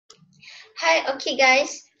Hi, okay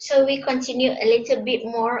guys. So we continue a little bit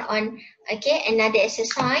more on another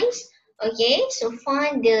exercise. Okay, so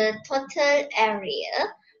find the total area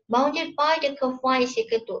bounded by the curve y is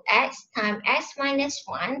equal to x times x minus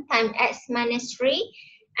 1 times x minus 3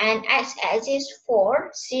 and x axis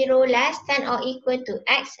 4, 0 less than or equal to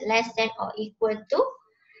x less than or equal to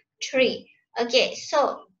 3. Okay,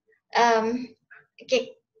 so um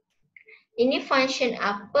okay, ini function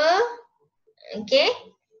apa? Okay,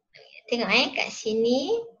 tengok kat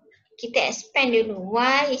sini. Kita expand dulu.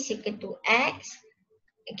 Y is equal to x.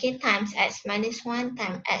 Okay, times x minus 1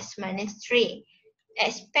 times x minus 3.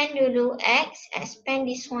 Expand dulu x. Expand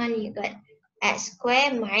this one, you got x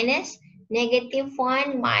square minus negative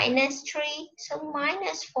 1 minus 3. So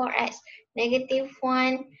minus 4x. Negative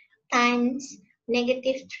 1 times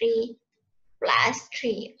negative 3 plus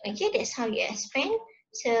 3. Okay, that's how you expand.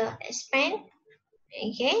 So expand,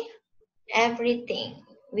 okay, everything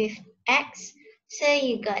with x. So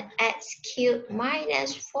you got x cubed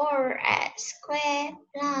minus 4x squared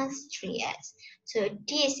plus 3x. So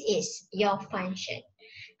this is your function.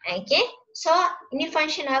 Okay. So ini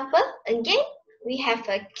function apa? Again, we have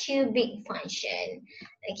a cubic function.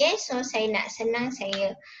 Okay. So saya nak senang,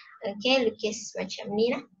 saya lukis macam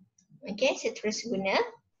ni lah. Okay. Saya terus guna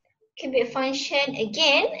cubic function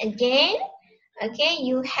again. Okay.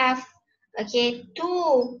 You have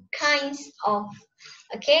two kinds of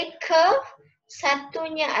curve.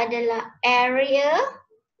 Satunya adalah area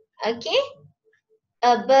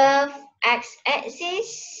above x-axis,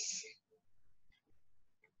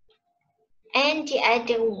 and the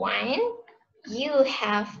other one you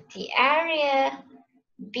have the area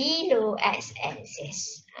below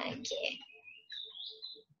x-axis. Okay,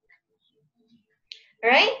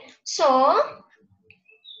 right? So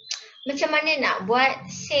macam mana nak buat?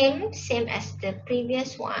 Same as the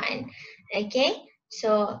previous one. Okay,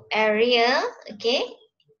 so area,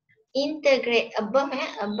 integrate above,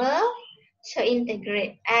 so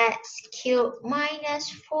integrate x cubed minus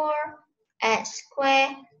 4x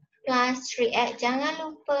squared plus 3x. Jangan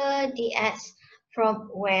lupa dx from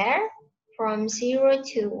where? From 0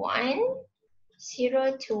 to 1.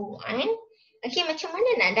 0 to 1. Okay, macam mana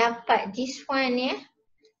nak dapat this one ya?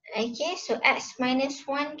 Okay, so x minus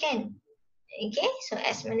 1 kan? Okay, so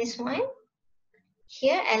x minus 1.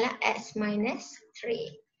 Here adalah x minus 3.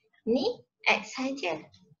 Ni x saja.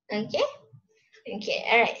 Okay. Okay,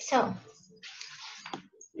 alright. So,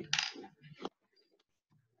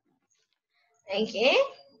 okay.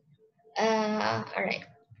 Alright.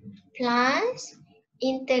 Plus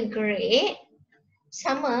integrate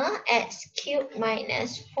sama x cubed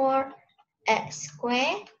minus 4x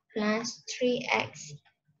squared plus 3x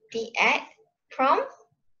dx from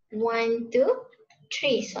 1 to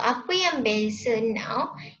 3. So, apa yang beza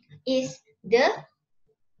now is the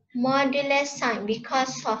modulus sign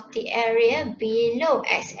because of the area below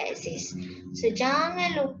x-axis. So,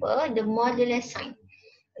 jangan lupa the modulus sign.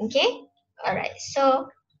 Okay? Alright. So,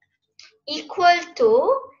 equal to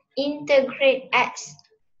integrate x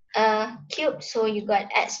cube. So, you got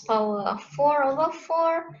x power 4 over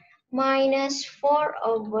 4 minus 4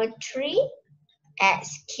 over 3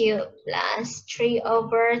 x cubed plus 3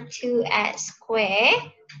 over 2x squared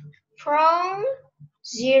from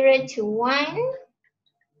 0 to 1.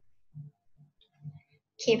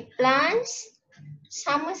 Okay, plus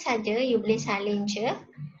sama saja, you boleh salin je.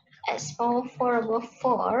 X power 4 over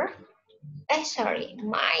 4.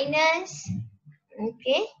 Minus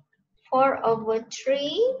 4 over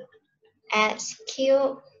 3 x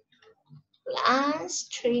cubed plus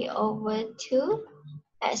 3 over 2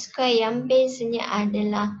 x square. Yang bezanya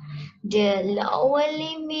adalah the lower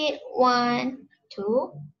limit 1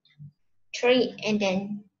 to 3, and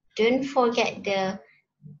then don't forget the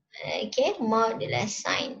modulus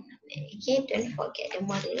sign. Okay, don't forget the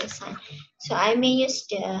modulus sign. So I may use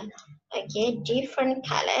the different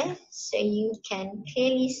color so you can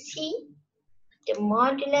clearly see the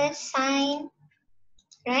modulus sign,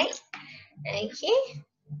 right? Okay.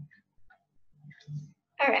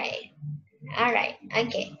 Alright.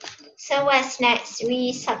 Okay. So what's next?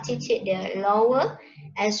 We substitute the lower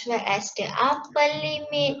as well as the upper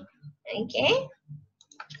limit. Okay.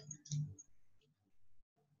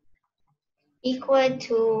 Equal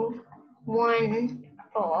to 1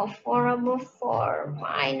 over 4 over 4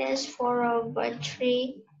 minus 4 over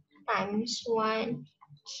 3 times 1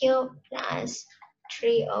 cube plus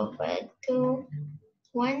 3 over 2,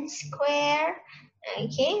 1 square,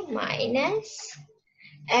 minus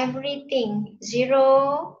everything,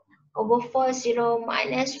 0 over 4, 0,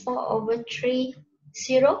 minus 4 over 3,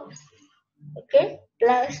 0,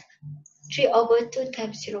 plus 3 over 2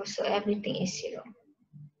 times 0, so everything is 0.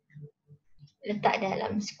 letak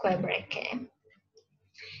dalam square bracket.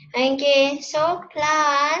 Okay, so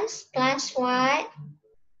plus what?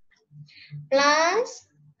 Plus,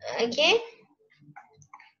 okay.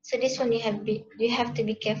 So this one you have to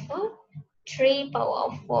be careful. 3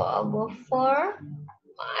 power of 4 over 4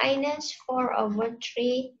 minus 4 over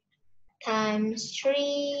 3 times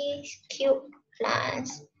 3 cube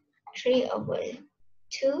plus 3 over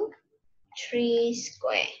 2, 3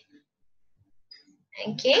 square.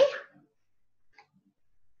 Okay.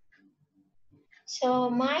 So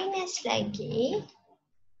minus lagi.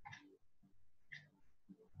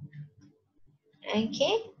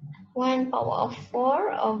 Okay. 1 power of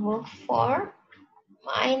 4 over 4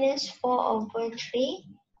 minus 4 over 3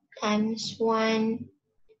 times 1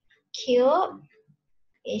 cube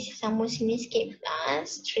is sama sini sikit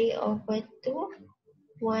plus 3 over 2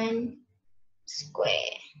 1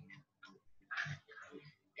 square.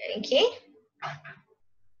 Okay.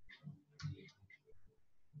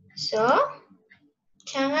 So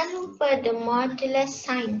jangan lupa the modulus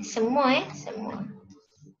sign semua semua.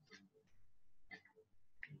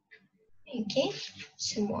 Okay,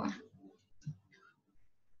 semua.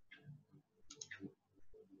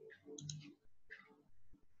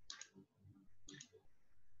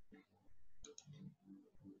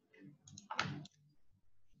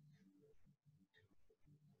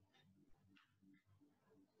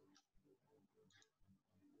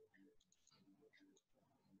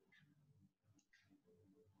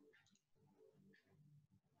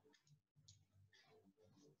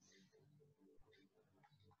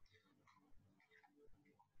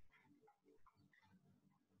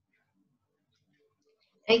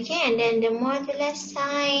 Okay, and then the modulus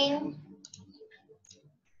sign.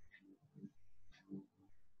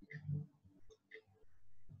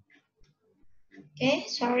 Okay,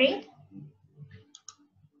 sorry.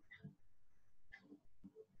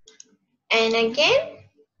 And again,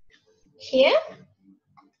 here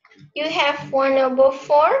you have 1 over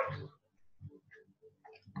 4.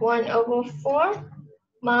 1 over 4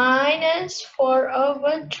 minus 4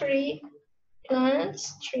 over 3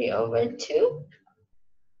 plus 3 over 2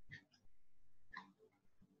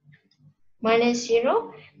 minus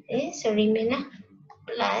 0. Okay, so remain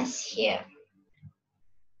plus here.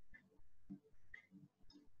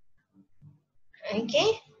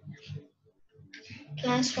 Okay,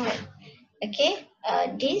 plus 1. Okay,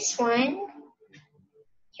 this one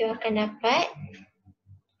you akan dapat,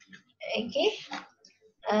 okay,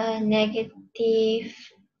 negative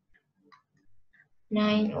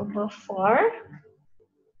 9 over 4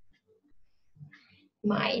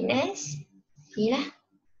 minus, inilah,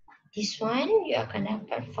 this one you akan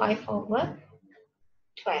dapat 5 over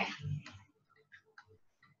 12.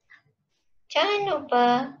 Jangan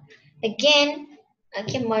lupa, again,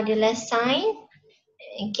 okay, modulus sign.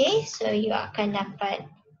 Okay, so you akan dapat,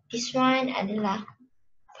 this one adalah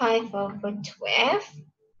 5 over 12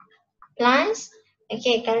 plus,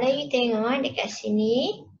 okay, kalau you tengok dekat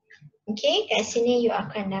sini, okay, kat sini you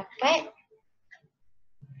akan dapat,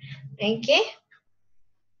 okay,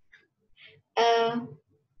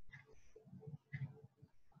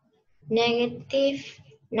 negative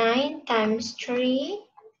 9 times 3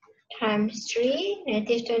 times 3,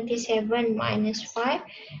 negative 27 minus 5,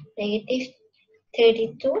 negative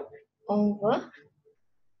 32 over,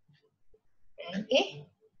 okay,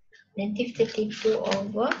 negative 32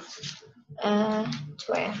 over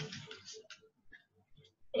 12.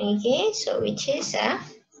 Okay, so which is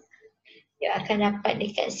you akan dapat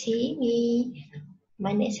dekat sini,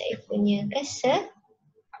 mana saya punya cursor,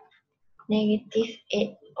 negative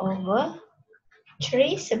 8 over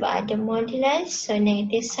 3 sebab ada modulus, so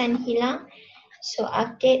negative sign hilang. So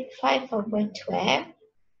update 5 over 12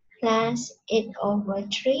 plus 8 over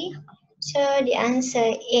 3. So the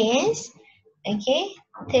answer is, okay,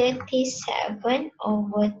 37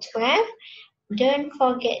 over 12. Don't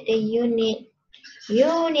forget the unit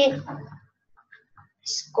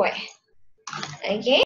square. Okay.